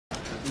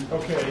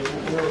Okay,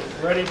 we're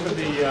ready for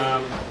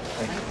the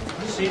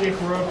Scenic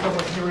Road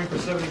Public Hearing for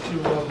 72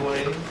 Love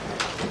Lane.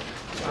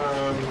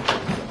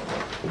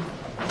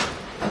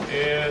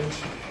 And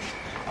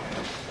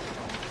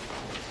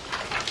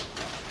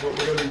what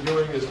we're going to be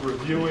doing is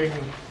reviewing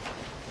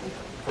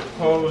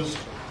proposed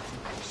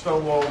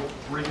stone wall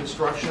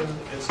reconstruction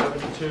at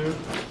 72.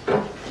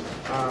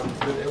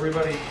 Did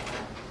everybody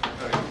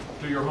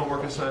do your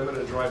homework assignment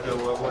and drive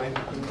down Love Lane?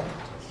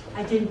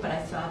 I didn't, but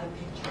I saw the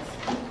pictures.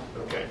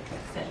 Okay.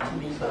 Sent to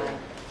me by.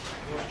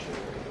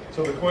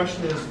 So the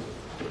question is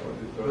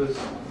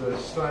the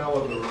style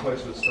of the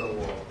replacement stone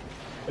wall.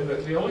 And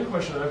the only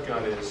question I've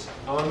got is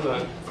on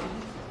the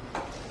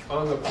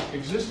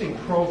existing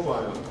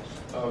profile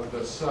of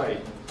the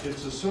site,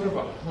 it's a sort of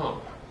a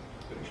hump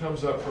that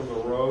comes up from the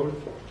road.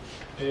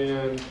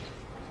 And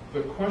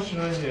the question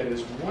I had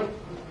is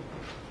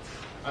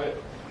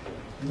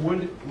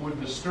would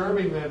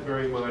disturbing that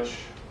very much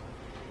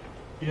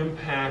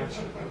impact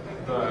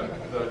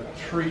the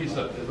trees,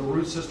 the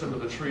root system of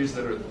the trees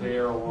that are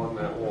there along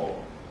that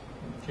wall?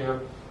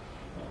 Kim,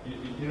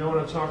 you know what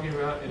I'm talking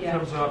about? It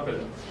comes up,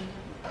 and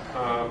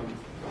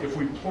if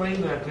we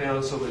plane that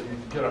down so that you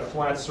get a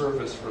flat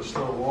surface for a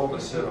stone wall to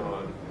sit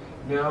on,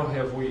 now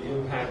have we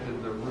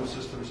impacted the root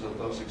systems of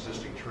those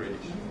existing trees?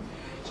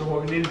 So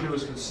what we need to do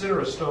is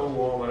consider a stone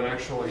wall that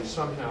actually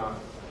somehow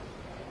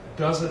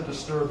doesn't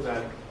disturb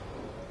that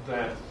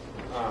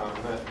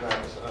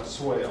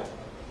swale.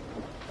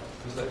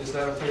 Is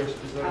that a fair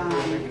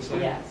thing to say?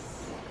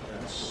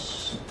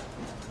 Yes.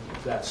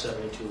 That's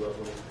 72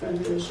 level back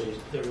there, so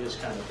there is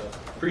kind of a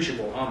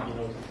appreciable hump,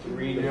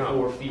 3 to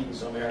 4 feet in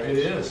some areas.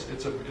 It is.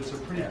 It's a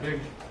pretty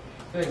big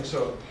thing.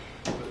 So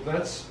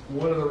that's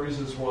one of the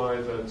reasons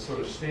why the sort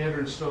of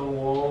standard stone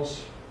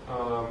walls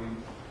I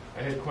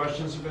had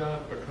questions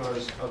about,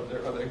 because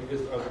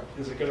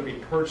is it going to be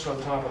perched on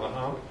top of the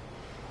hump,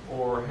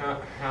 or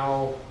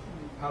how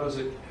does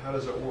it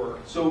work?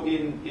 So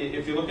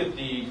if you look at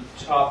the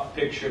top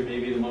picture,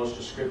 maybe the most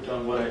descriptive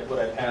on what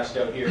I passed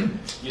out here,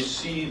 you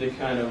see the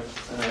kind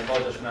of, and I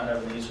apologize for not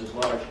having these as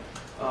large,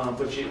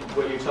 but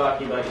what you're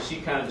talking about, you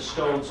see kind of the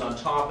stones on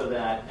top of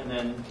that, and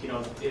then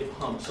it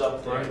humps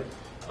up there. Right.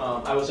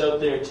 I was out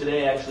there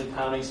today actually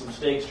pounding some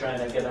stakes, trying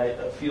to get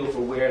a feel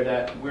for where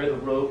the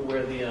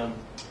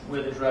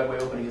driveway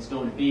opening is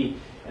going to be,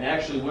 and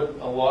actually what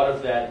a lot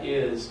of that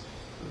is.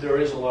 There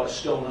is a lot of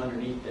stone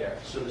underneath there.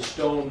 So the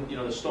stone,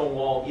 the stone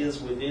wall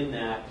is within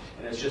that,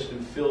 and it's just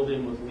been filled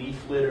in with leaf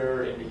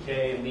litter and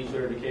decay, and leaf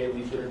litter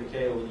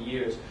decay over the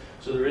years.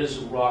 So there is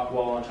a rock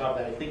wall on top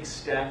of that. I think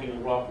stacking a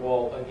rock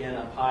wall again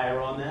up higher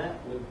on that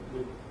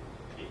would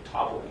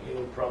topple it. It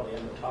would probably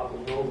end up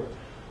toppling over.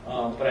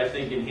 But I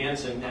think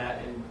enhancing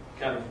that and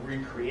kind of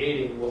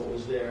recreating what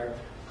was there,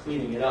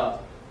 cleaning it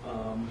up,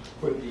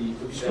 But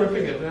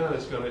stripping it down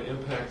is going to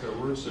impact the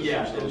root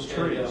systems of those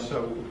trees,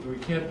 so we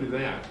can't do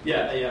that.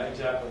 Yeah,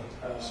 exactly.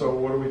 So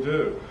what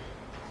do?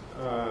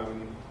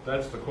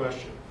 That's the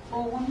question.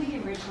 Well, when we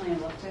originally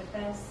looked at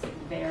this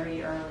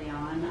very early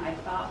on, I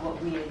thought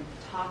what we had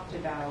talked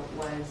about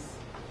was,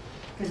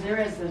 because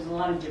there's a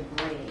lot of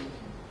debris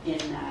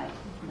in that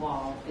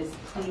wall, is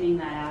cleaning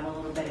that out a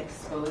little bit,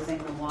 exposing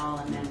the wall,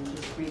 and then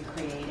just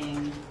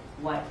recreating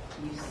what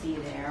you see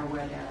there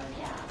where there are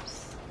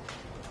gaps.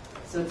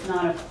 So it's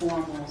not a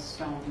formal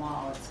stone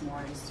wall, it's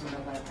more just sort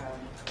of like a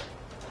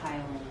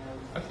piling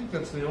of... I think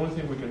that's the only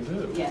thing we can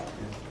do. Yeah.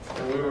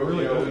 And we were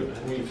really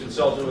we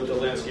consulted with the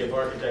landscape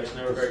architects, and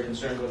they were very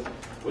concerned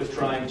with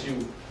trying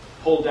to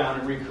pull down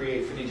and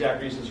recreate for the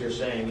exact reasons you're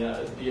saying.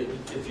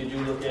 If you do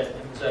look at,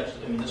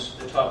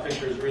 the top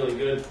picture is really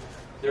good.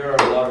 There are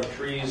a lot of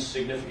trees,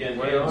 significant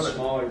and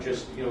smaller,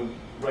 just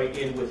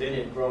right within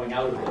it, growing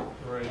out of it.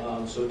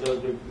 Right. So it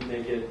does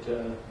make it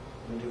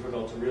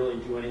difficult to really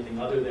do anything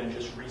other than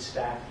just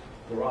restack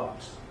the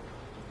rocks.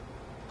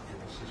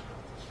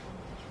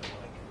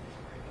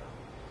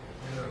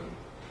 Yeah.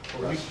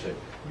 Well,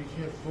 we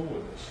can't fool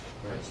with this.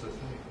 That's the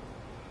thing.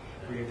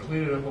 We can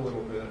clean it up a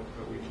little bit,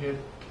 but we can't.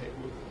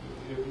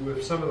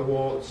 If some of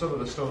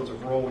the stones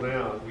have rolled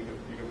down, you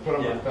can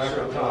put them back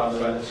on top.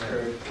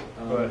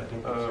 But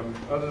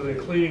other than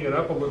cleaning it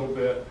up a little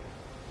bit,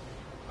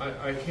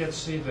 I can't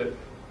see that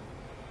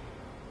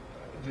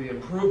the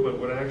improvement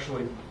would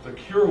actually, the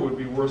cure would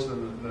be worse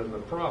than the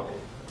problem.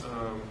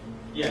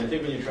 I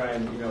think when you try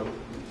and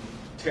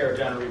tear it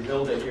down and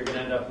rebuild it, you're going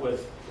to end up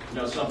with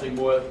something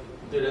more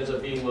that ends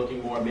up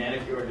looking more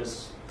manicured,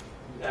 just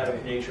out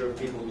of nature of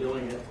people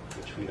doing it,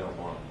 which we don't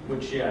want.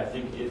 Which I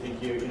think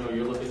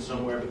you're looking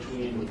somewhere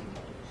between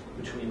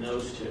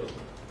those two,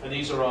 and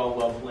these are all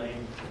Love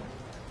Lane,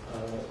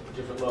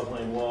 different Love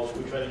Lane walls.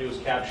 What we try to do is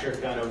capture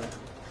kind of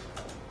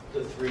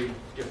the 3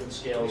 different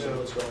scales of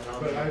what's going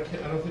on. But I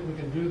don't think we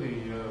can do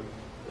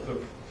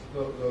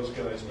those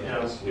guys.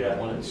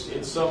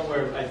 It's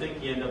somewhere. I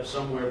think you end up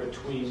somewhere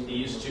between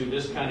these two.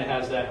 This kind of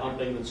has that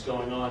humping that's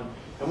going on.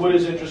 And what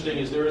is interesting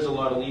is there is a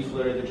lot of leaf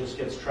litter that just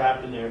gets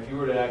trapped in there. If you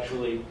were to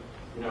actually,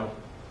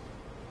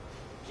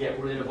 get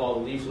rid of all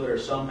the leaf litter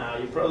somehow,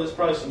 there's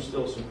probably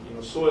still some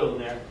soil in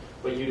there,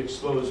 but you'd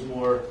expose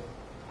more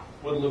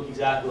wouldn't look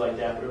exactly like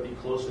that, but it'd be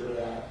closer to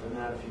that than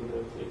that if you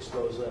would have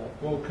exposed that,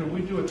 Well, could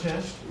we do a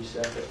test?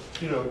 reset it.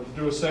 You know,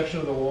 do a section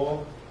of the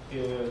wall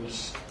and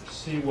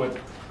see what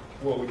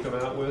we come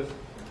out with.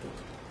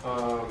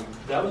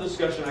 That was a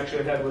discussion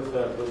actually I had with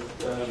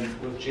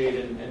Jade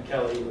and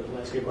Kelly, with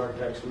landscape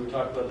architects. We were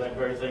talking about that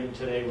very thing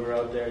today. We were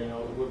out there, you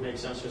know, it would make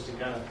sense just to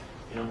kind of,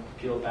 you know,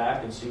 peel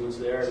back and see what's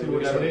there. See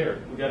what's there.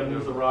 We got to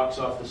move the rocks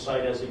off the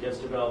site as it gets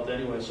developed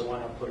anyway, so why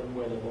not put them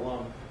where they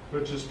belong?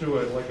 But just do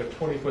it like a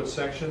 20-foot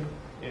section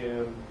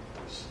and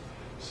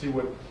see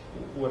what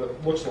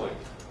it looks like,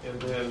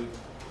 and then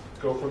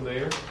go from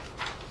there.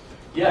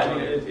 Yeah, I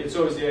mean, it's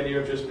always the idea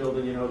of just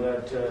building, you know,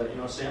 that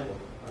sample,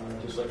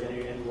 just like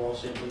any wall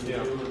sample you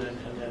Yeah. do,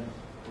 and then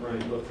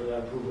Right. look for that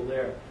approval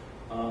there.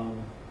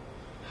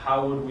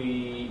 How would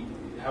we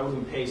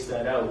pace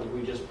that out? Would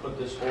we just put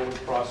this whole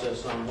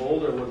process on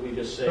hold, or would we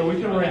just say? So we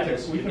you can know, write add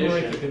this the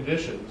condition?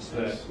 conditions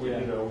that Yes, we, yeah.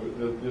 you know,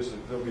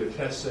 there'll be a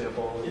test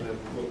sample, and then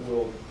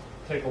we'll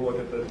take a look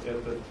at the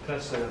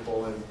test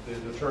sample and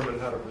determine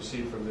how to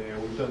proceed from there.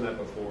 We've done that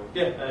before.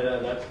 Yeah,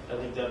 I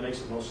think that makes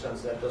the most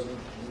sense. That doesn't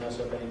mess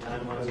up any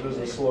timelines. It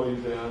doesn't slow you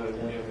down, and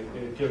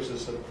it gives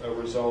us a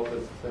result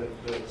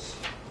that's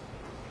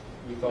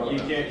we thought You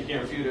about.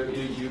 can't refute it.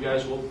 You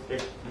guys will pick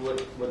what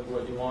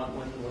you want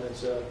when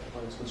it's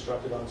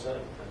constructed on site. I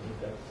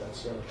think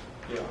that's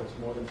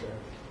more than fair.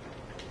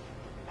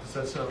 Does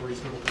that sound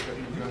reasonable to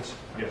you guys?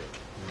 Yeah. Okay.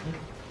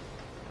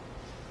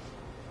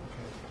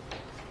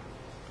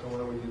 So why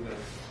don't we do that?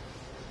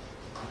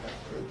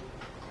 Good.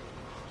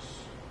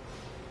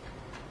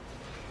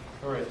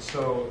 All right,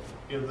 so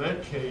in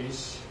that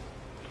case,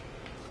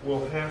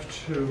 we'll have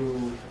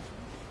to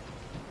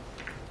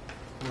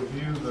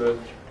review the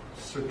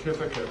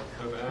certificate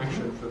of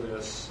action for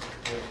this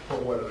for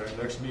what, at our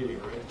next meeting,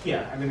 right?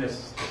 Yeah, I mean,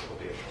 this will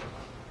be a short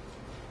one.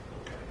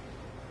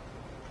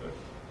 Okay,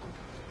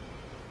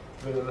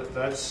 good. Then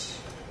that's,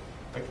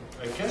 I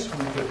guess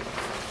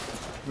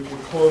we could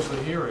close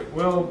the hearing.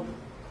 Well,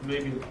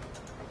 maybe,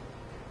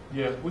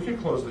 yeah, we could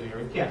close the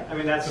hearing. Yeah, I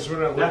mean, that's, Because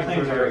we're not that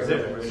looking thing's for our any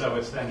exhibit, information. so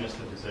it's then just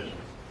a decision.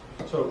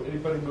 So,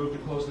 anybody move to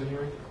close the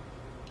hearing?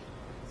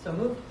 So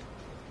move.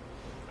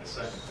 I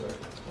second.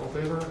 All in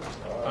favor?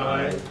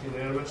 Aye.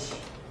 Unanimous?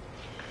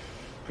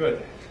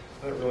 Good.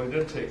 That really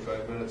did take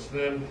 5 minutes.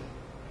 Then,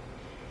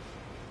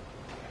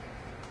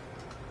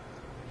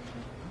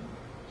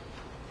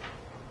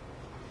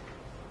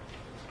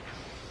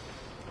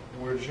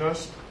 we're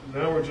just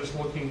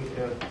looking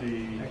at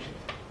the,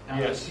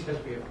 Actually, Yes.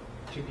 because we have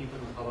two people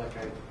in the public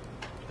I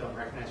don't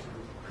recognize from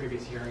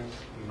previous hearings,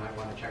 you might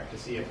want to check to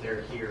see if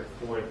they're here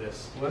for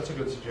this. well, that's a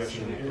good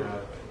suggestion. Scenic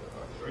Road.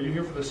 Are you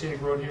here for the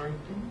Scenic Road hearing?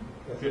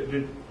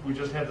 We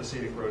just had the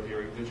Scenic Road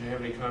hearing. Did you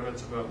have any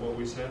comments about what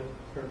we said?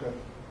 They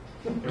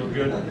were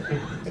good?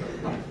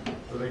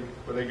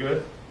 Were they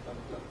good?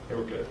 They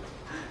were good.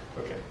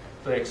 Okay,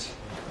 thanks.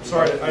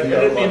 Sorry, I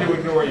didn't mean to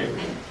ignore you.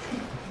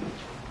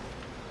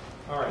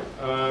 All right.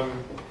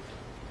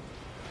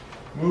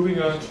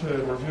 Moving on to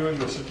reviewing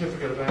the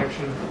certificate of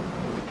action.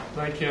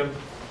 Night, Kim.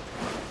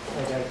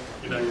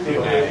 Good night.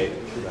 Hey, Dave.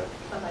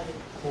 Bye-bye.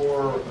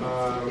 For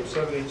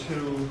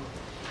 72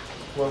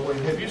 Floodway.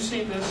 Have you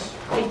seen this?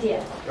 I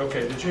did.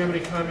 Okay, did you have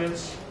any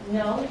comments?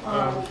 No,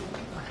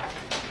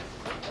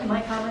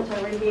 my comments I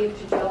already gave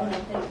to Joe, and I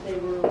think they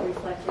were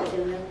reflected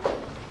in them.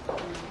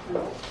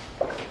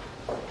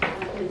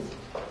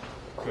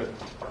 Good.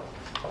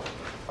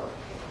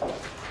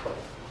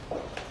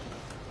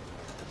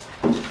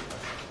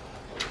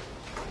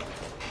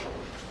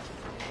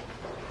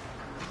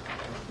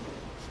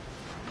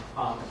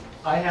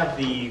 I have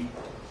the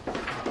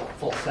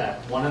full set.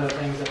 One of the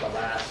things at the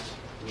last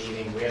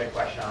meeting, we had a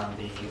question on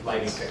the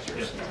lighting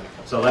fixtures.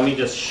 So let me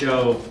just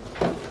show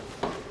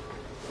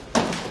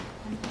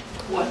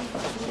what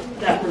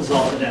that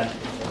resulted in.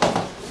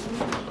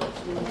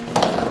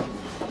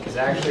 Because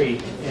actually,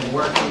 in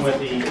working with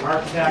the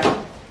architect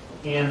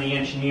and the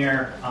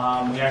engineer,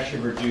 we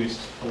actually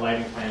reduced the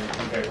lighting plan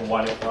compared to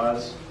what it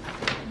was.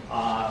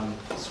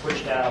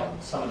 Switched out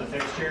some of the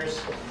fixtures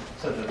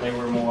so that they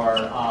were more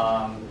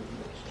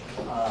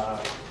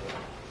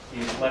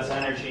used less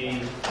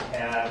energy,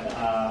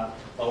 had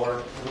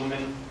lower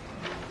lumen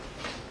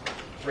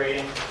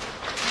rating.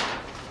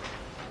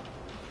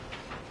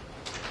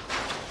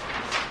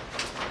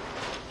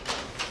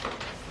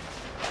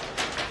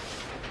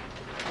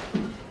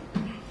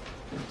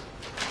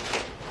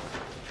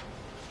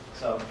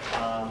 So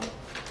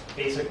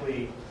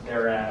basically,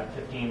 they're at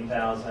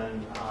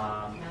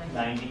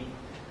 15,090.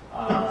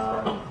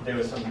 There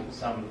was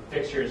some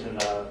fixtures in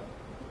the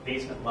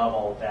basement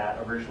level that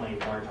originally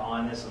weren't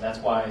on this, so that's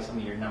why some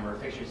of your number of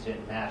fixtures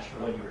didn't match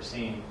what you were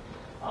seeing.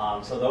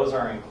 So those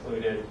are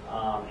included,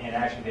 and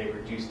actually they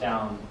reduced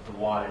down the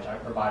wattage. I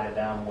provided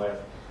them with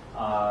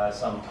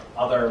some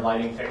other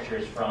lighting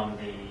fixtures from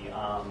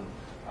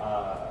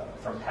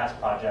from past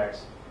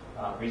projects,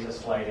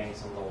 recessed lighting,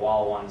 some of the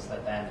wall ones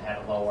that then had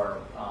a lower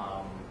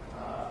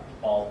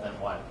bulb than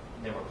what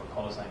they were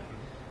proposing.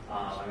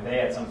 I mean, they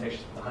had some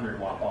fixtures with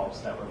 100-watt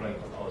bulbs that were being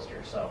proposed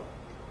here, so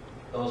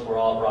those were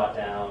all brought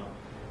down.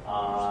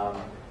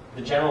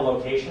 The general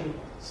location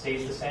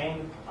stays the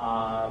same,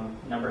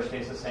 number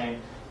stays the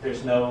same.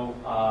 There's no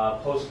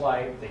post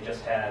light, they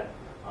just had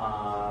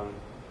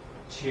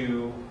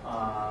two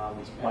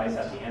lights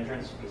at the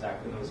entrance,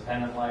 exactly those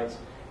pendant lights,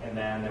 and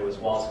then there was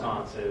wall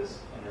sconces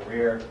in the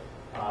rear.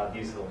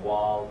 These are the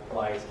wall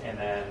lights, and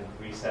then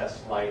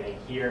recessed lighting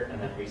here,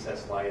 and then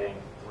recessed lighting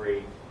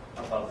 3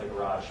 above the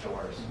garage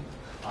doors.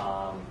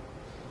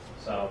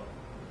 So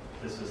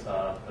this is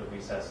the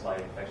recessed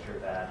lighting fixture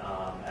that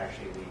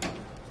actually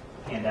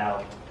we hand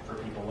out for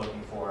people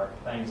looking for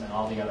things, and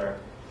all the other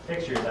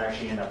fixtures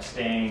actually end up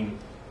staying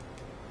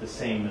the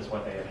same as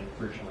what they had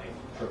originally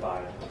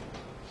provided.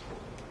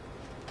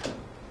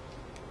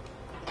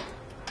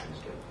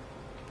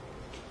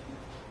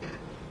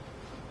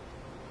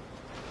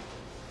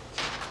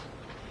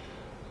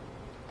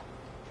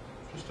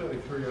 Just out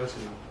of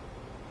curiosity,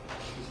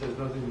 this has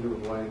nothing to do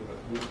with lighting, but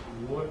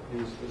what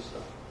is this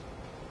stuff?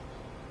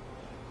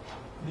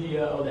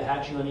 The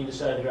hatching on either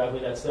side of the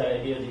driveway, that's the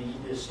idea,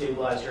 the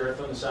stabilized earth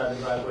on the side of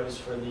the driveways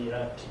for the,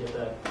 to get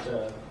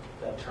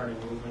that turning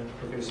movement.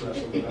 Okay, so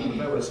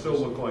that would still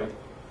look like.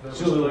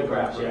 Still look like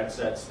grass, yeah,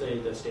 that's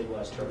the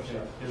stabilized turf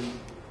stuff.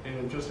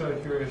 And just out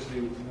of curiosity,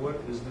 what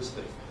is this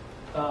thing?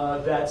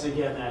 That's,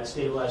 again, that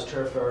stabilized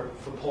turf for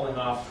pulling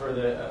off for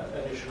the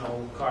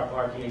additional car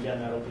parking. Again,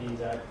 that'll be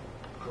that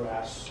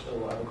grass,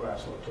 it'll have a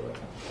grass look to it.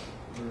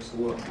 Where's the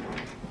look?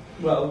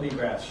 Well, it'll be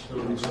grass.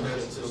 It's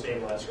grass. It's a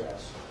stabilized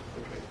grass.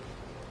 Okay.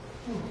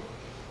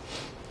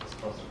 It's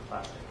supposed to be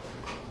plastic.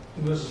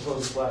 And this is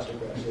supposed to be plastic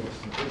grass, yes,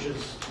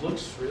 which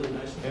looks really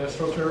nice.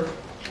 AstroTurf?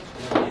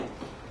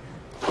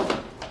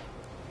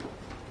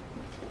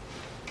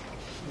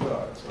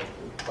 No, it's like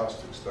the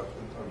plastic stuff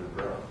that's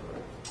underground,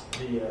 right?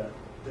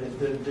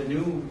 The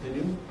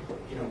new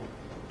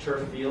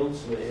turf fields,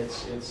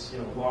 it's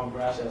long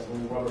grass, has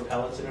little rubber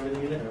pellets and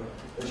everything in it.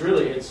 It's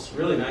really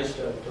nice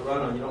to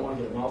run on. You don't want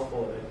to get a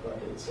mouthful of it, but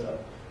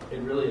it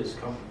really is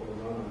comfortable to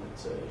run on.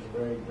 It's a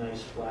very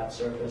nice flat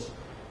surface.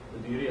 The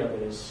beauty of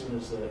it is as soon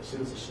as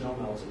the snow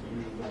melts, it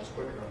usually melts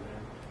quicker on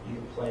there. You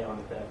can play on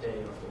it that day.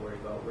 You don't have to worry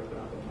about ripping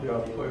up. Yeah,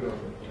 I played on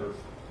the turf.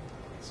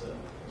 It's a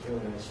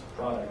really nice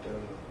product.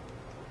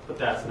 But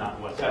that's not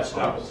what's That's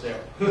not what's there.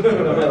 No,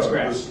 That's the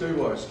grass.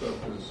 stabilized stuff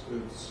is,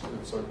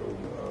 it's like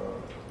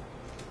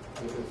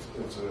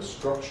it's a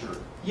structure.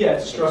 Yeah,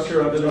 it's a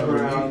structure under the It's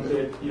ground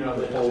underneath that,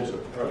 It holds it,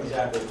 right.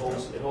 Exactly, it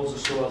holds the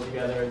soil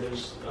together.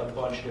 There's a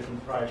bunch of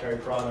different proprietary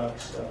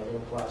products,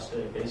 little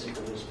plastic,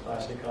 basically there's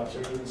plastic cups,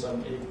 or even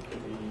some, it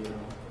could be,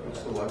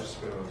 What's the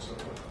lifespan on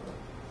something like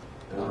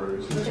that? Or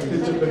is Look at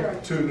the cemetery.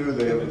 it too new,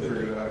 they haven't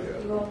figured it out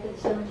yet? You go up to the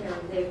cemetery,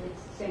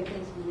 it's the same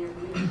thing's been there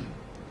for years.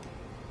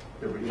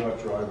 Yeah, but you're not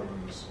driving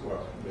them as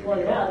well. Maybe Well,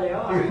 you yeah, are. they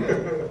are.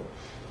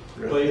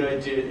 Well,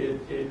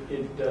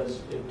 it does,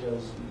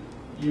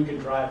 you can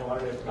drive on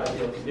it in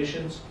ideal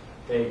conditions.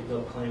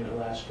 They'll claim it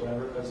lasts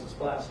forever because it's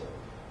plastic.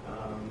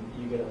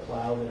 You get a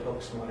plow that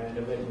hooks one end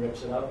of it and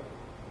rips it up.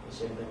 The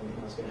same thing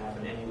that's going to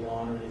happen to any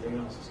lawn or anything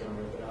else. It's going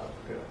to rip it up.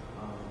 Yeah.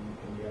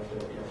 And you have to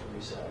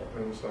reset it.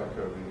 And it's not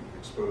going to be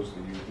exposed to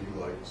UV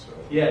light, so.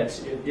 Yeah,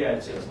 it's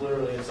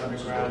literally it's It's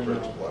underground.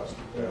 just plastic.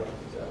 Yeah,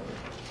 exactly.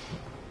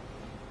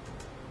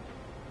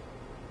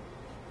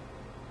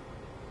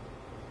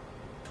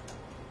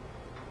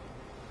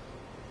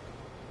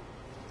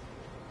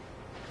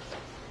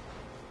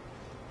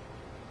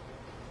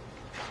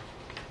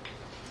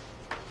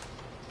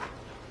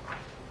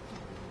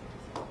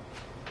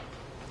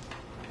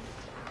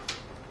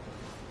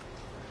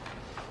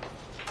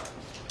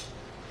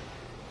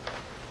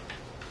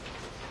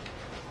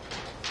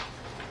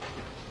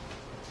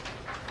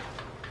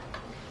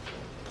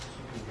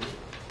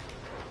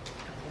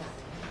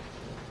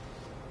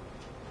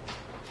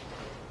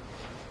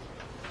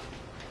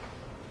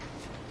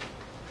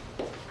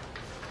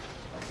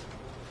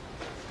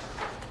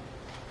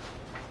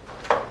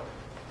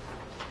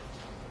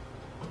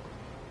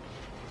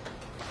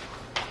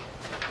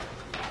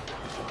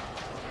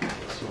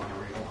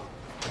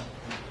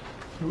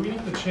 Do we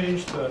have to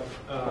change the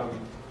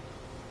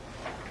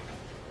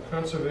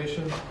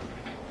conservation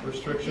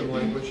restriction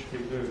language? We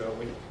do, don't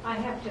we?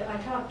 I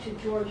talked to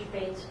George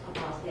Bates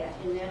about that,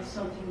 and that's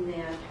something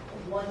that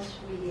once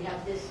we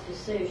have this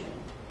decision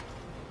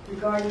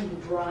regarding the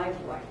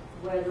driveway,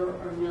 whether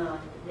or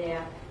not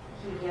that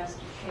he has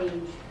to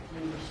change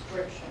the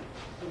restriction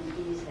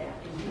and ease that,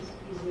 and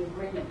he's in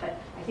agreement,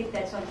 but I think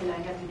that's something I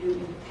have to do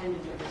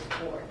independent of this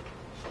board.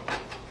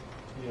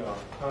 Yeah.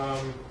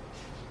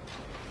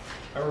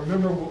 I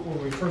remember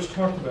when we first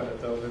talked about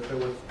it, though, that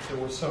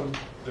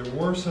there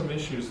were some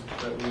issues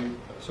that we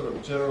sort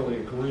of generally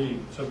agreed,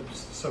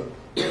 some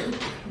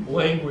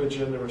language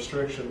in the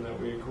restriction that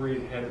we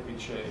agreed had to be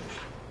changed.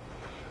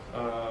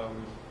 But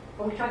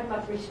we're talking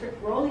about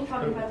we're only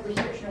talking about the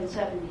restriction on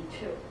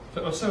 72.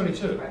 Oh,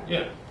 72, Right.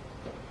 yeah.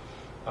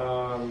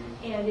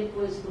 And it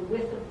was the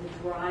width of the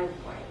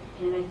driveway,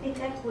 and I think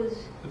that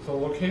was, The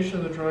location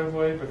of the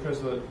driveway,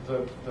 because the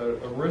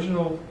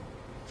original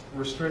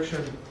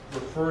restriction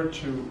referred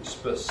to a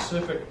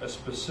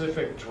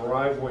specific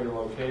driveway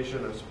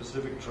location, a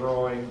specific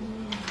drawing.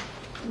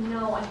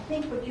 No, I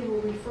think what you were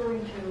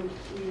referring to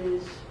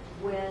is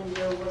when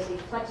there was a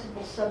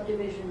flexible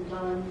subdivision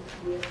done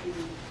with the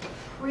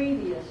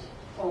previous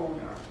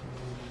owner.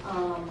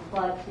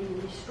 But the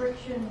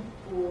restriction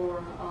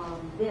for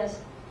this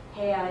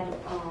had,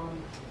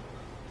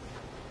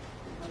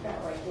 I've got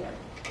it right there.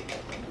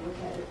 Look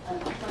at it.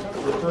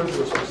 Refer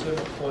to a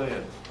specific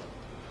plan.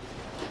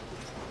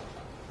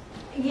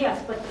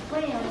 Yes, but the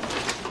plan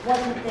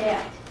wasn't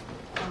that.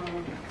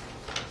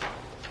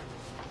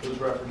 It was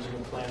referencing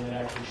a plan that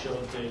actually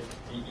showed the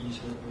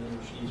easement, and then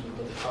there's easement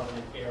with the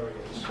covenant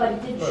areas. But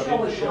it didn't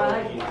show a It showed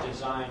driveway. the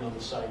design on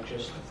the site,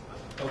 just,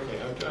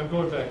 Okay, I'm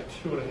going back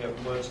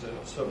 2.5 months now,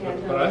 so, Yeah,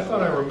 no, but I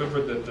thought I no.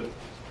 remembered that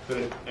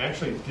it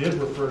actually did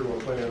refer to a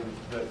plan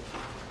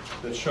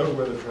that showed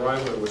where the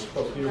driveway was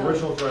supposed, the No.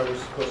 original driveway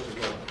was supposed to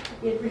go.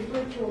 It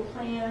referred to a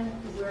plan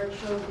where it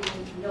showed the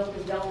no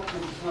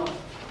development zone.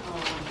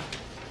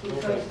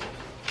 Because Okay.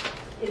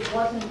 it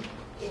wasn't,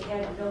 it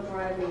had no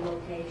driveway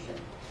location.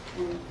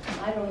 And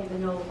I don't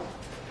even know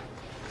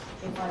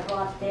if I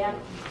got that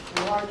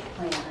large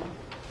plan,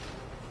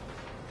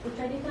 which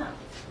I did not.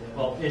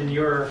 Well, in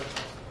your,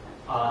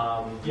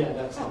 yeah,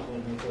 that's the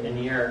plan right there. in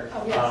your,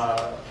 Oh,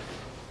 yes.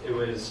 it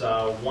was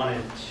 1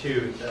 and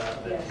 2, the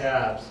Yes.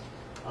 tabs.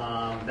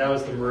 That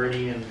was the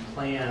Meridian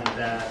plan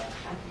that,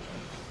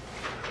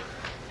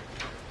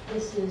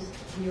 This is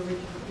the original,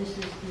 this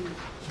is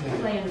the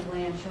plan of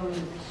land showing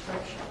the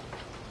restriction.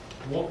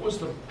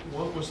 Was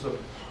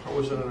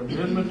it an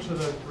amendment to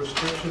the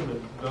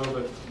restriction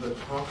that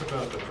talked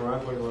about the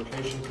driveway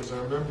location? Because I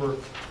remember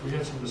we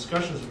had some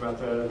discussions about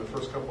that in the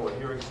first couple of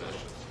hearing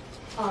sessions.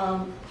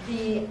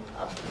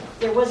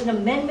 There was an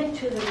amendment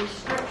to the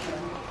restriction,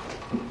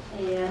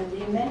 and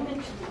the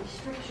amendment to the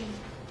restriction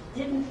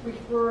didn't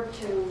refer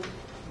to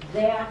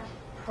that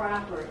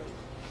property.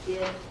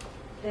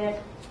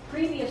 That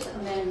previous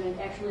amendment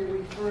actually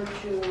referred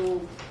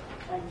to,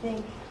 I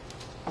think,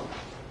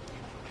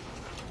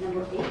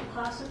 number 8,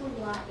 possibly,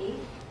 lot 8. It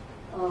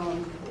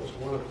was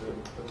one of them.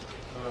 But,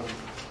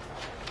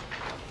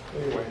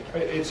 anyway,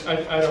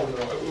 I don't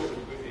know.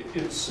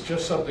 It's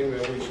just something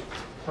that we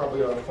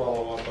probably ought to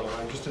follow up on.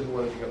 I just didn't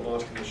want it to get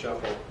lost in the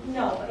shuffle.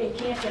 No, it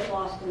can't get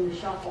lost in the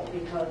shuffle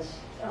because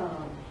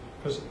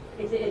Because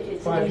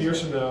it's... 5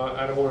 years from now,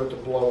 I don't want it to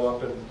blow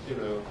up and,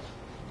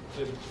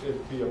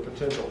 it'd be a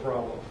potential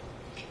problem.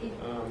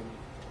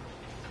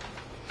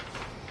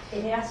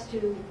 It has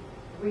to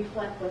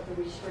reflect what the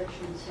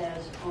restriction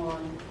says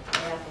on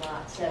that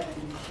lot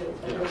 72,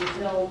 but there was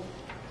no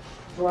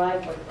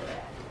driveway for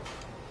that.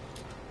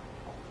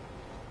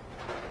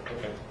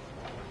 Okay.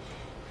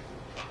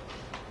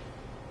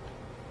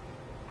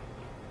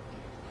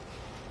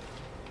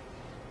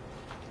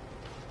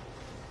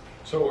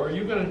 So are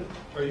you gonna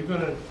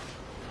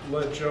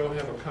let Joe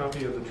have a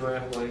copy of the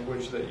draft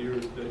language that you're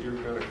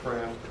gonna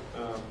craft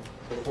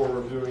before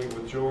reviewing it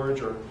with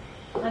George, or?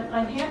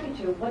 I'm happy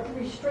to. What the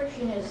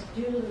restriction is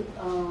due to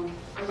the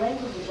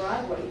length of the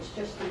driveway, it's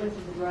just the width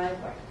of the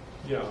driveway.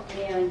 Yeah.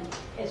 And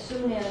as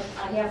soon as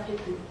I have to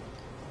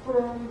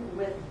confirm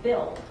with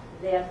Bill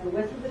that the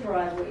width of the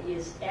driveway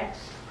is X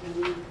and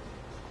the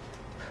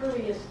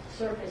pervious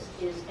surface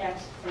is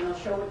X, and I'll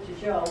show it to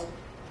Joe,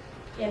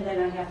 and then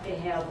I have to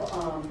have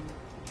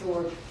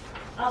George,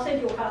 I'll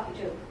send you a copy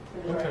too.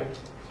 For the Okay. draft.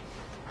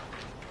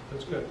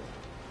 That's good.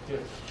 Yeah.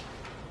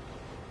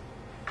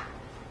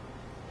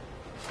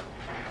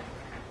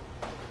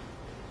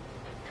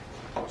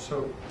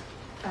 So,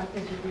 As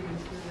you're reading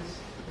through this,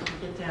 if you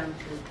get down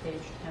to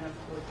page 10 of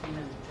 14 in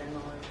the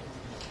general and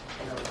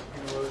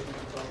erosion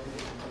control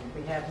conditions,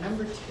 we have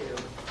number 2,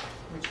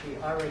 which we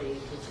already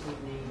this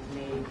evening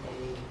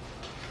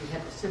we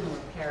had a similar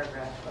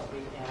paragraph, but we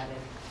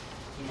added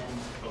in.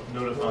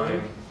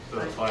 Notifying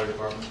the fire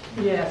department.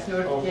 Yes,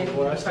 notification Oh, of the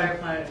blasting? fire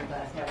plant and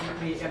blast. Yeah,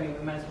 we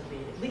might as well be,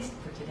 at least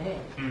for today,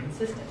 Mhm.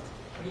 consistent.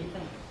 What do you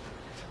think?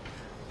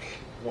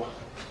 wow.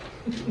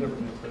 Never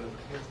knew that.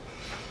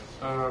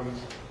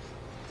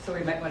 So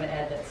we might want to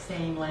add that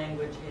same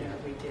language,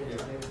 we did Yeah.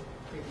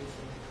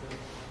 previously.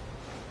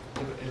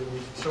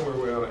 Somewhere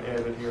we ought to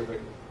add in here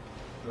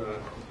the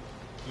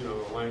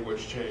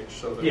language change,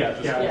 so that. Yeah,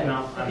 just- yeah.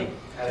 No, I think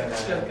I'm-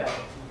 that's still got it.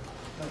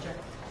 Don't check.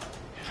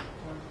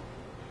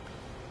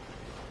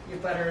 Your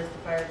butters, the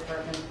fire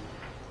department.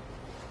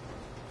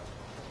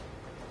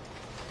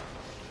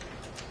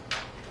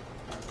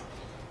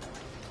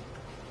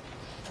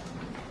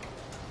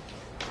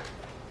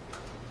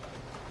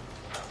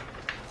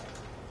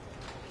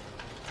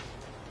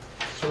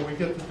 So we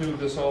get to do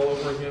this all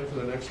over again for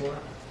the next one?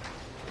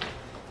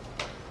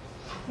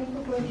 I think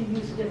we're going to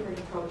use a different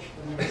approach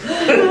for this.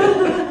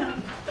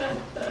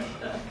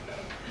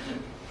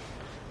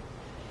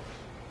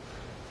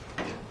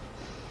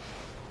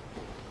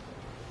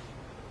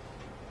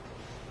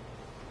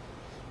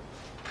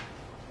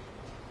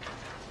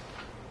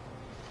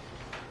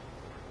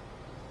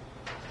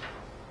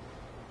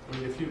 I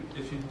mean, if you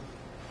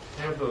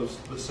have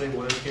the same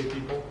landscape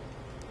people,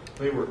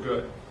 they were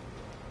good.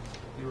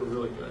 They were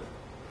really good.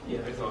 Yeah,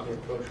 I thought. the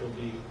approach will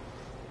be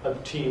a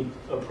team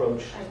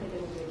approach. I think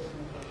it'll be a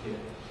different approach. Yeah.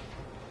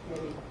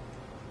 Maybe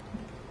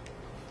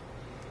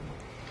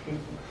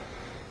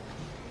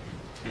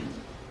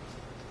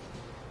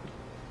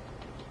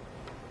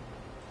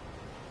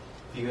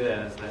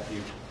that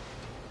you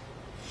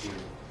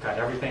got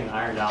everything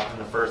ironed out in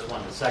the first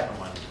one. The second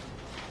one,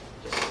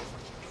 just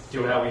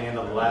do how we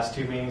handled the last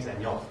 2 meetings,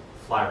 and you'll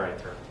fly right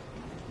through.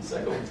 The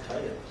second one's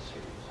tight. You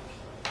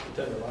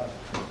tell me a lot.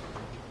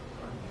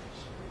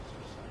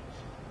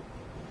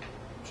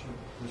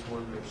 There's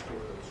one next door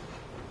that's.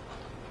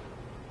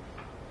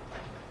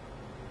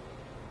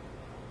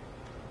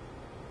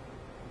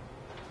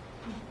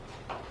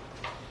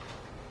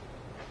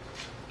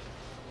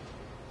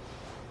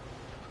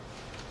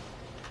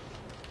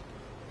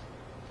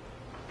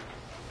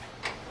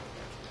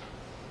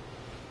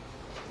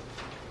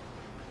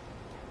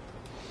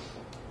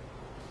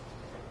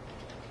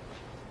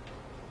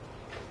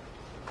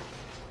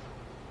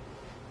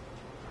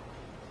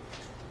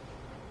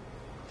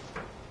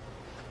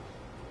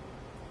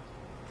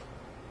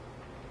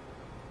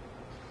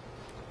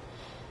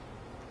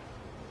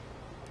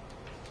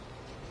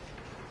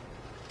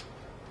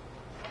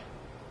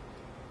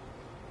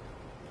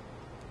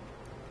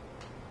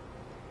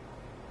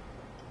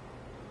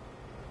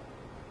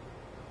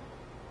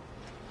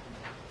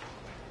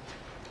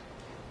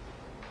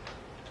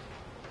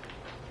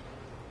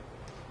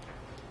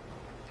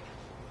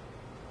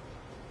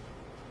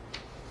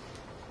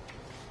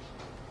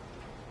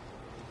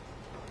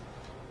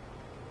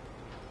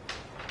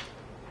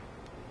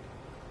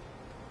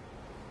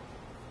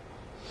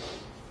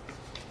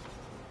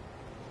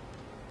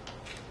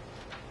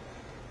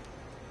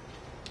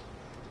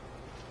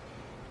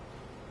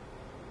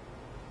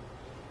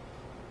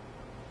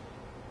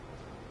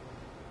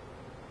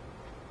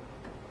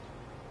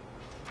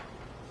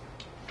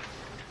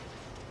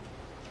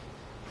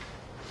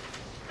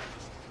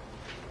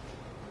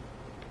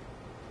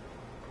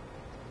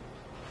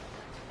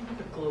 I have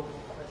a global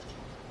question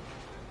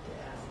to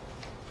ask.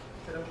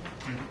 Is that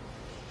okay?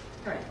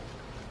 All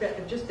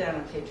right. Just down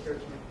on page 13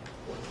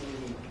 of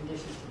 14, the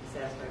conditions to be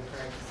satisfied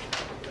prior to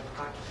certificate of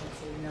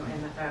occupancy,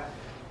 and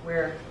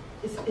where,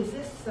 is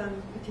this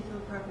particular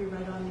property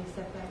right on the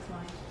setbacks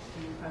line,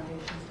 the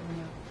foundations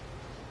going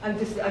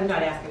up? I'm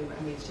not asking,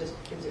 I mean, it's just,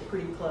 is it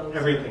pretty close?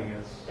 Everything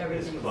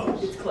is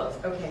close. It's close,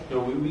 okay. No,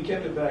 we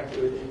kept it back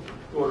to in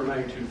order of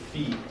magnitude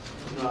feet,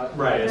 not.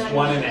 Right, it's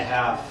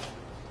 1.5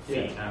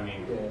 feet. Yeah. I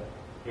mean, Yeah.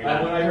 you're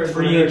not When I heard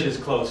 3 inches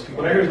close.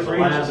 When I heard compared to 3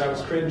 the inches, last I was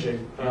one.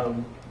 cringing.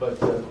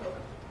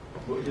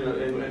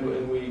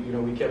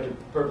 And we kept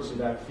it purposely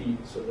back feet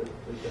so that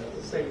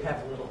So you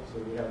have a little so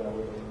we have that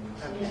wiggle room.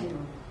 okay. Sneezing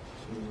room.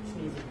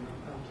 Sneezing room,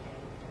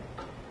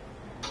 okay.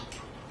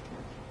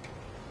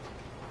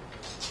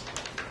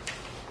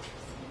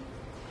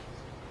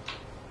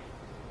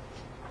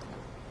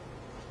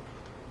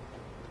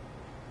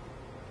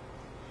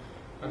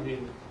 I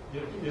mean,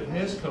 it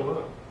has come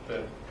up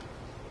that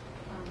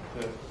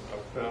a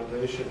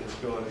foundation has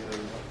gone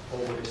in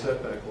over the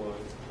setback line.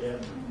 Yeah,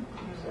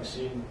 I've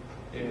seen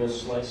people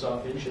slice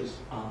off inches.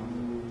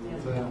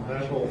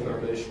 That whole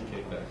foundation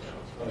came back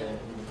down. Yeah.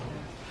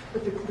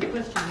 But the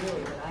question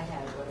really that I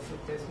had was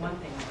if there's one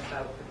thing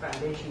about the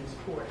foundations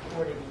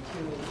according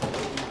to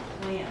the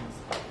plans,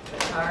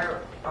 but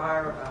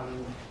our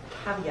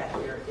caveat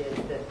here is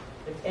that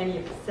if any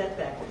of the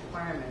setback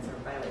requirements are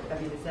violated, I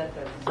mean, is that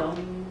the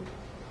zoning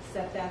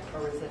setback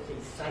or is it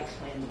the site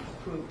plan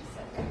approved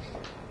setback?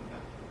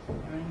 You know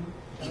what I mean?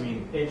 I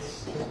mean,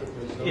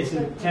 it's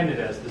intended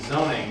as the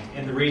zoning,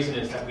 and the reason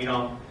is that we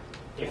don't,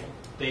 if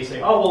they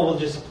say, oh, well, we'll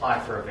just apply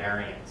for a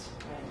variance,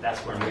 that's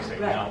when we say,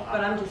 Right, no.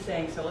 but I'm just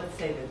saying, so let's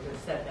say that the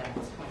setback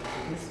is 20 feet,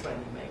 and this is what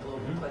you make a little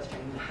bit question.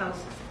 The house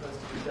is supposed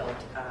to be built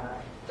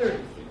 30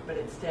 feet, but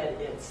instead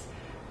it's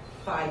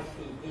 5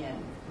 feet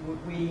in.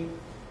 Would we,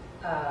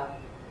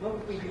 what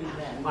would we do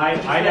then? I'd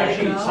Just let it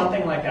actually, go?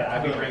 something like that,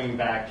 I'd be bringing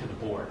back to the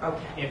board.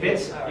 Okay. If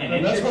it's All right. an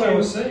And inch that's or what I two-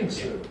 was saying,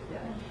 Sue,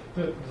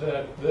 Yeah.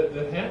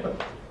 that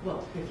happened.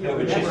 Well, if you No,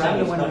 but she's remember, I'm saying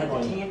the it's one who not had the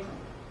going- tantrum.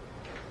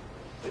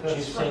 But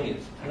she's saying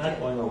it's not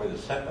going over the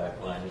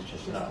setback line, it's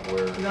just not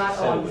where. it Not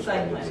said it on was site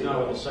going to plan. It's be. not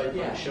what the site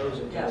Yeah. plan shows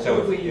it. Yeah.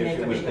 So We if make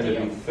a it was big going to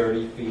be deal.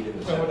 30 feet and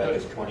the Well, setback but-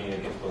 is 20, and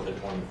it gets built to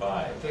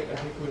 25. I think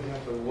we'd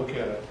have to look at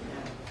it.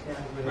 Yeah, We'd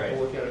have Right. to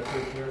look at it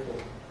pretty carefully.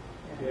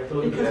 yeah. You have to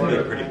look at Because the That'd be a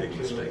order pretty big to-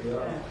 mistake.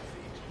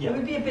 Yeah. It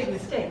would be a big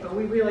mistake, but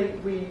we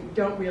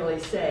don't really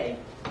say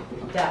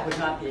that would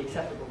not be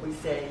acceptable. We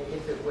say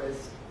if it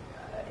was,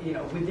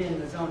 within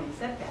the zoning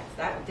setbacks,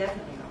 that would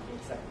definitely not be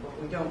acceptable.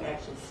 We don't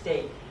actually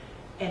state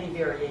any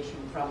variation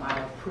from our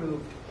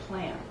approved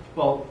plan.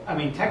 Well, I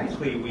mean,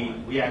 technically,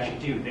 we actually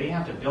do. They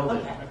have to build it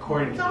Okay.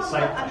 according to the No,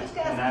 site I'm plan, just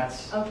and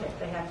asking. that's, Okay,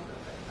 they have to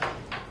go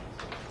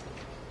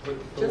there.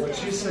 But what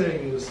she's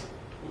saying is,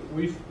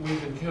 we've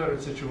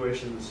encountered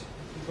situations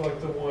like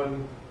the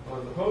one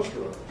on the post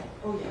road,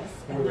 Oh, yes.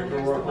 And where then the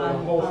there's the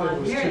one whole thing on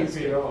was 2 Marion feet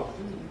Street. off.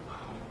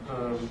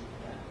 Mhm.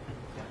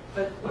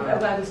 But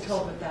I was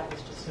told that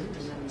was just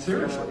Seriously?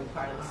 necessarily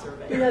part of the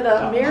survey. We had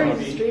a Marion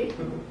Maybe. Street,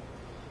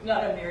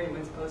 Not on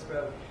Merriman's Post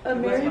Road. on There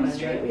was one Marion on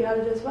Street, Marion. we had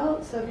it as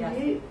well,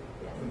 78.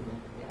 Yes.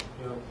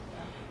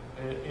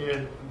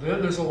 And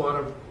then there's a lot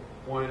of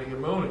whining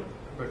and moaning.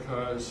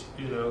 because,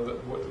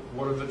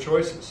 what are the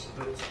choices?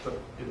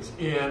 It's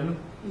in.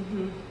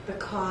 The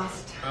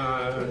cost,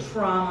 uh, the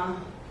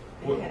trauma,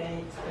 the what-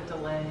 headaches, the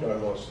delay. I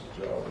lost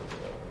the job.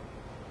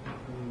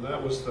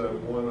 That was the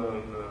one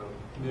on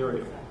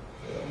Miriam.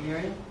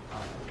 Miriam?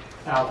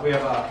 Now, we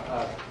have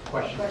a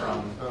question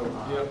from.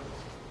 Oh, yep.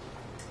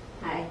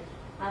 Hi.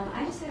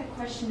 I just had a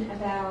question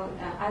about,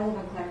 I live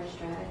on Claridge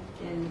Drive,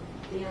 and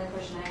the only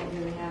question I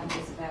really have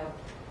is about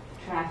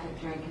traffic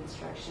during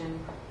construction.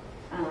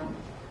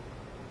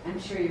 I'm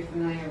sure you're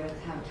familiar with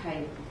how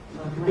tight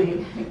Love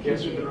Lane can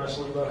Yes, we've be, been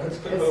wrestling about it.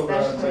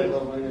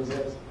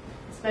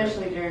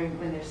 especially during,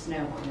 when there's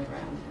snow on the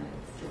ground.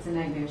 It's a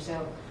nightmare.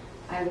 So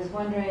I was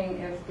wondering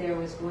if there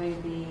was going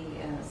to be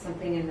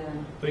something in the...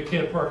 They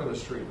can't park on the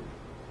street,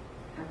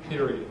 Okay.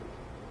 period.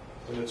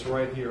 And it's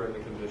right here in the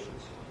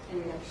conditions.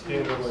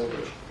 Standard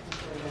language.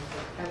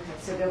 Okay,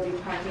 so they'll be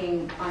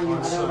parking on your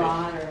On other site.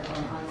 lot or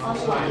On on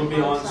site. site? It'll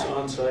be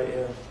on site,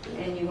 yeah.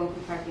 And you won't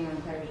be parking on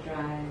Claridge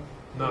Drive?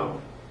 No,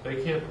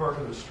 they can't park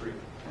on the street.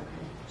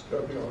 Okay. It's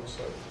got to be on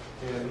site.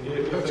 And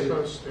if That's they,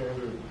 kind of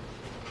standard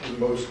in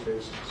most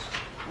cases.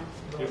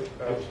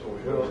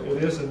 well,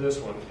 it is in this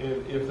one.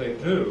 If they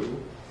do,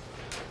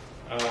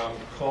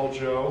 call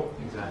Joe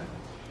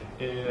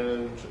Exactly.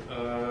 and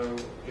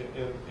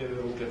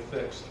it'll get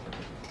fixed.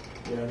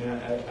 Yeah, I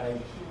mean,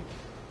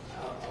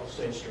 I'll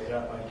say straight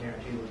up, I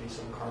guarantee there'll be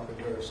some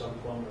carpenter or some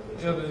plumber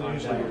that's Yeah, gonna there find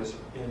usually out. is.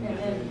 And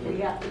then we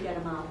have to get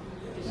them out.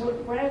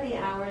 What are the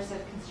hours of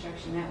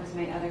construction? That was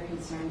my other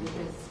concern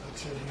because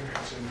It's in here,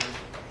 it's in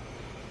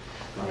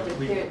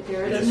here.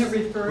 there is. Doesn't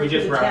it refer We to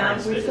just the town?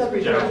 referenced We it. still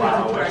refer General to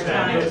bylaw, our which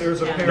time. then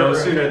There's a Yeah. paragraph. No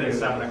sooner than in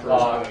 7 the first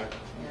o'clock. act.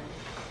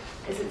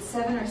 Is it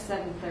 7 or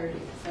 7:30?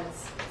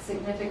 That's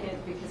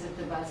significant because of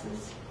the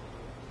buses.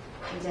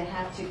 And to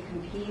have to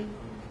compete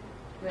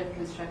with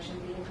construction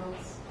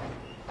vehicles.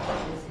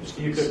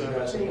 You could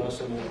address it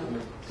also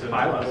in The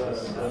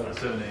bylaws. bylaws,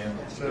 7 a.m.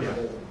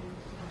 Seven.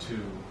 to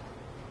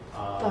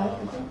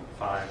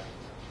 5.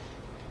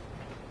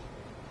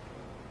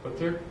 But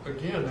they're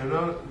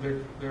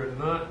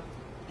not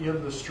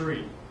in the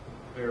street.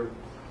 They're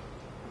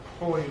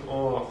pulling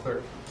off,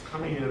 they're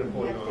coming in and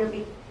pulling They'll off.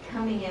 be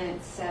coming in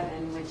at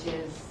 7, which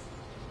is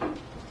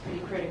pretty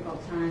critical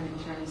time in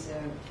terms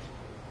of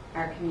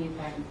our commute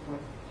back and forth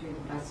through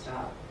the bus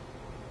stop.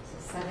 So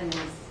 7 is,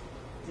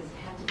 does it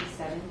have to be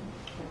 7?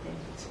 But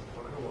they- It's a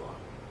bylaw.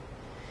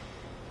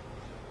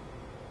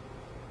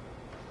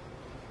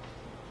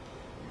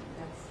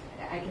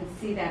 I can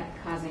see that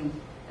causing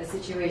a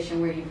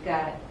situation where you've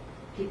got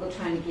people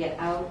trying to get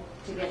out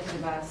to get to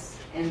the bus,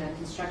 and the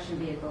construction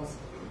vehicles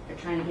are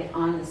trying to get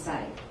on the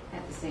site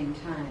at the same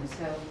time.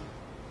 So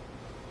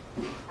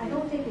I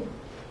don't think it,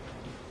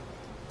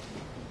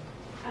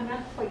 I'm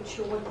not quite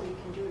sure what we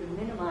can do to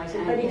minimize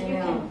it, but if you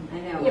can, I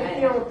know. if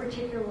there were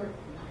particular,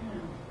 I don't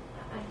know,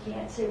 I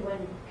can't say when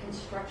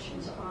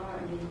constructions are,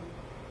 I mean,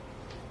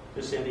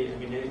 Just Sandy, I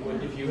mean,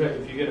 if you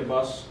get a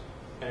bus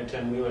and a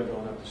 10-wheeler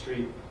going up the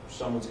street,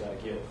 someone's got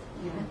to give.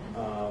 Yeah.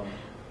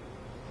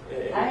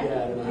 Yeah, I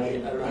don't know how you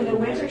In the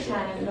manage that.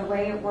 wintertime, the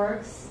way it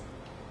works,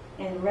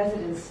 and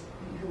residents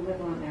who live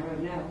along that road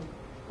know,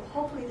 well,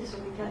 hopefully this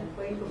will be done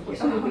way before Oh,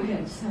 summer yeah.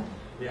 begins.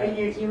 Yeah. but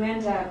you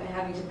end up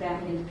having to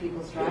back into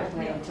people's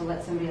driveway to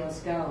let somebody else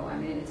go. I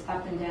mean, it's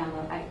up and down,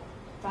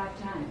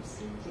 5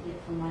 times to get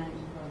from one end of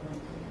the road to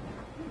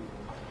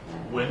the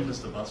other. When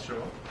does the bus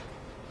show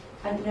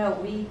up? No,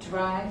 we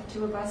drive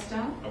to a bus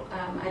stop.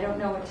 Okay. I don't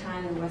know what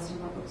time the Weston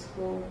Public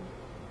School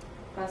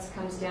bus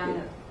comes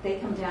down. They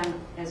come down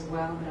as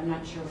well, but I'm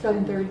not sure.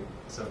 7:30.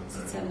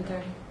 7:30.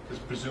 7:30. Because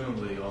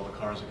presumably all the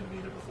cars are going to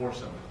be there before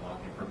 7 o'clock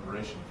in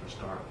preparation for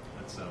start.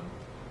 That's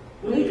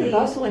The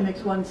bus only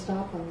makes one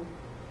stop on.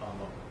 on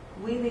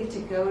We leave to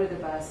go to the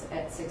bus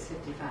at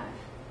 6:55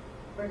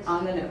 Where's-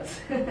 on the nose.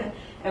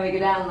 And we go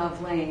down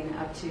Love Lane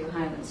up to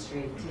Highland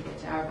Street to get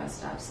to our bus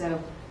stop. So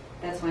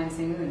that's why I'm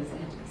saying, does it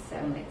have to be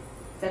 7? Like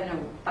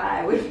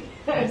 7:05 would be,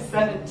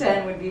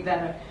 7:10 would be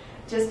better.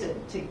 Just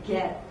to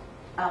get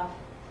up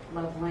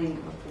Love Lane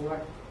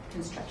before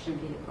construction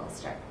vehicles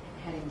start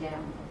heading down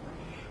Love Lane.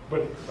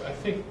 But I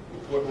think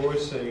what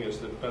Roy's saying is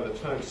that by the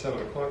time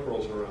 7 o'clock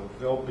rolls around,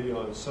 they'll be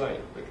on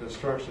site. The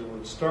construction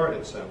would start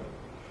at 7.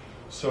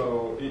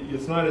 So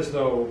it's not as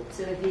though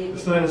So the vehicle.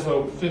 it's not as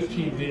though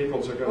 15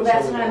 vehicles are Well, going to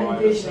that's suddenly what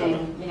I'm arrive at 7.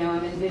 envisioning.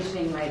 I'm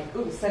envisioning like,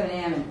 7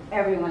 a.m. and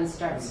everyone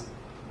starts.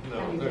 No,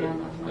 Coming down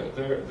Love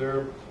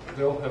Lane.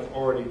 they'll have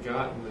already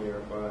gotten there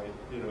by,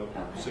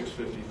 Okay.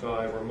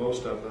 6:55, or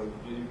most of them.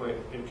 You might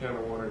encounter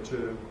 1 or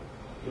 2.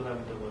 You'll have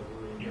a delivery.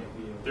 Yeah.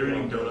 They're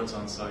eating donuts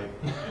on site,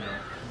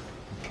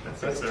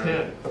 That's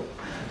 6:30.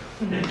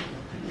 10.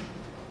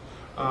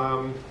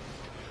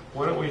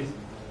 Why don't we,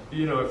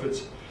 if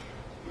it's...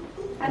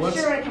 I'm once-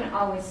 sure I can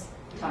always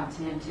talk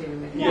to him too.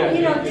 and- Yeah,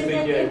 Yeah, if they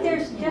get- if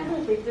there's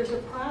definitely, if there's a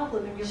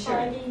problem and you're Sure.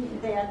 finding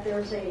that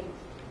there's 2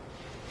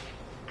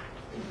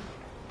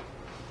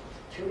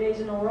 days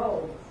in a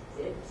row,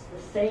 it's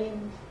the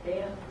same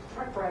damn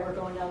truck driver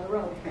going down the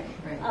road. Right,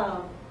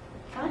 right.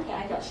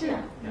 Contact us,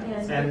 yeah. Yeah.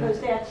 And And-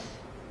 because that's,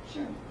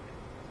 Sure.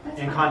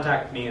 And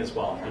contact me as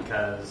well,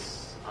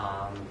 because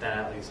then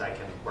at least I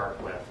can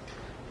work with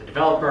the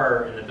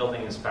developer and the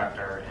building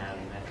inspector and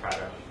try to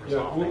Yeah,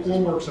 resolve we'll, things.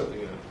 we'll work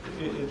something out.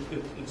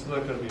 It's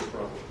not going to be a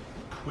problem.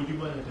 Would you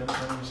mind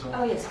identifying yourself?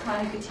 Oh, yes,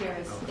 Connie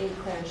Gutierrez, Okay. 8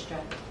 Claridge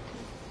Drive.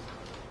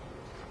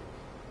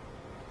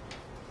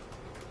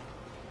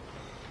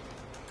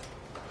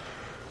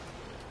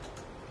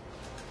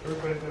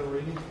 Everybody done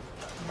reading?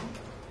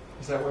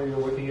 Is that why you're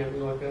looking at me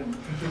like that?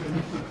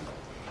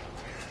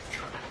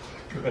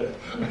 Good.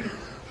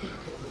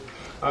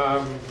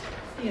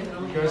 Yeah, it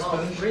only You guys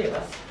involves finished? 3 of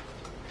us.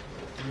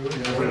 Yeah,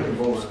 it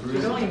involves three.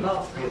 It only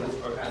involves 3 of us.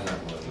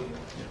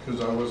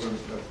 Because I wasn't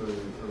at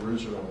the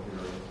original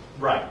hearing,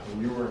 Right,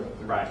 and you weren't at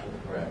the right.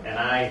 original. And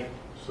I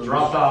So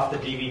dropped this- off the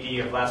DVD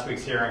of last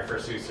week's hearing for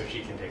Sue so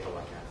she can take a look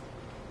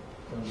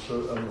at And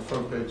so on the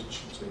front page, it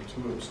should say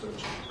 2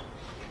 abstentions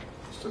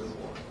instead of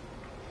 1.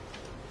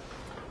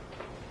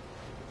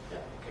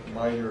 it.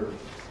 Minor,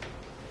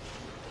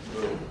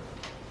 little,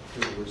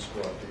 fiddly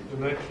squat. In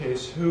that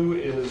case, who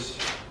is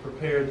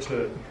prepared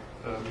to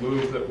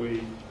move that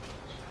we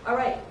All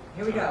right,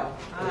 here we go.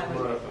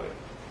 modify?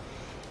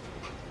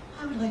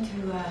 I would like to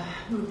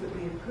move that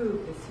we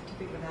approve the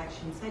certificate of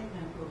action site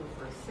plan approval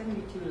for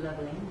 72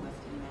 Leveling,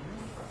 Weston,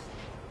 Mass.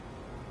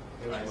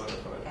 As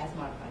modified. As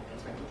modified,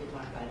 that's right, we did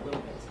modify it a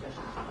little bit,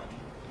 especially for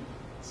lighting.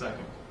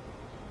 Second.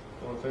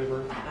 All in favor?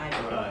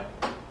 Aye.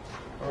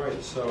 All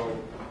right, so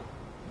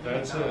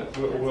that's it.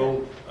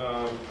 We'll,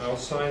 I'll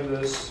sign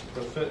this,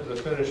 the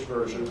finished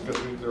version,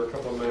 because there are a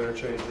couple of minor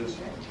changes.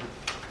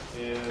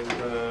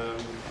 And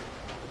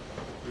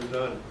you're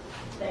done.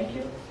 Thank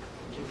you.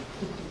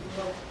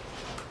 We'll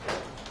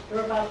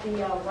hear about the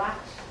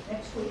rocks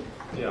next week.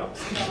 Yeah.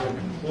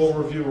 We'll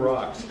review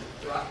rocks.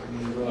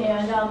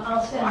 And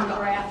I'll send the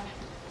draft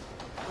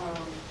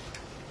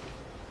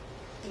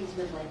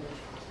easement language,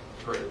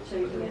 Great. so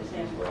you can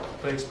examine it.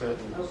 Thanks, Ben.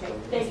 Okay,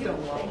 thank you.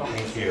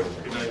 Thank you.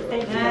 Good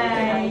night.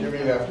 Thank you. You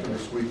mean after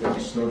this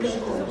weekend's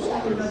snowstorms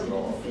cleared it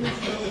all?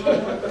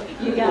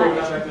 You got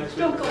it. Next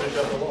week to finish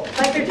up the wall.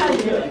 Like you're telling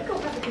you, go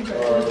have a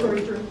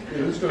congratulatory drink.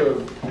 It's going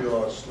to be a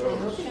lot of snow.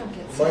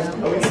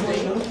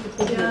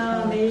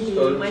 Yeah, maybe.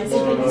 Start Might see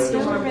tomorrow big night.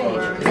 storm range.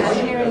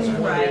 I'm hearing the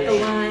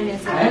line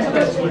is.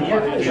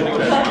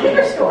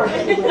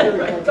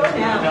 Go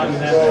now.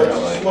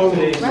 Well, slowly,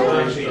 Today's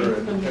slowly, actually-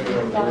 depending on the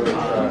road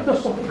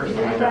tracks. First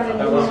I time I got got an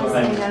that. email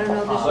saying, I don't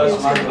know Last if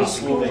this month year's going to be was school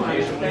school on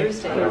vacation week.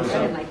 Thursday. There was I'm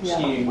a like,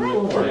 skiing what?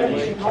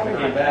 coordination. I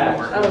came back.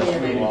 Oh, yeah.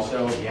 Meeting, so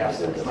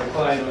Yes. my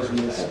client was in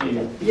the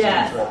skiing.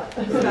 Yes. I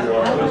was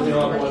the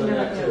only one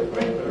that too.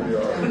 There you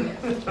are.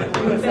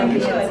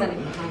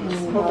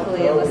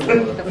 Hopefully, unless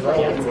the flight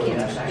gets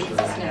canceled because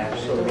of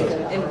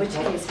snow. In which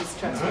case, his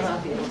trucks will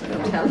not be able to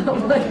go down the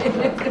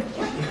line.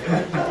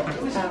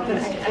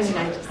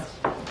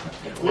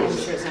 I'm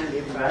sure it's going to be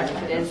a problem.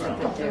 If it isn't,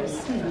 that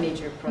there's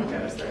major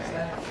problems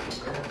there.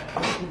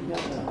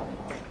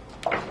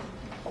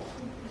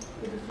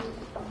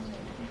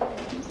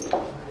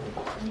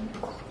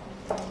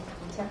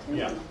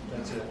 Yeah,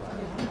 that's it.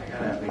 I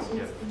gotta at least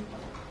give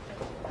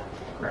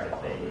credit.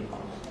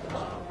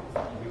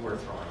 We were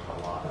throwing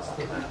a lot of stuff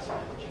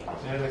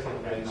at And I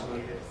can raise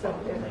one. So,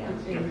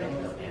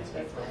 yeah.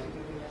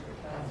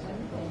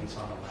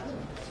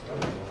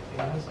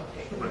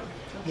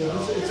 Yeah,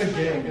 it's a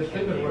gang. They've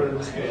been running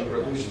this game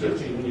for at least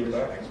 15 years.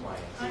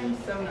 I'm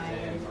so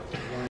naive.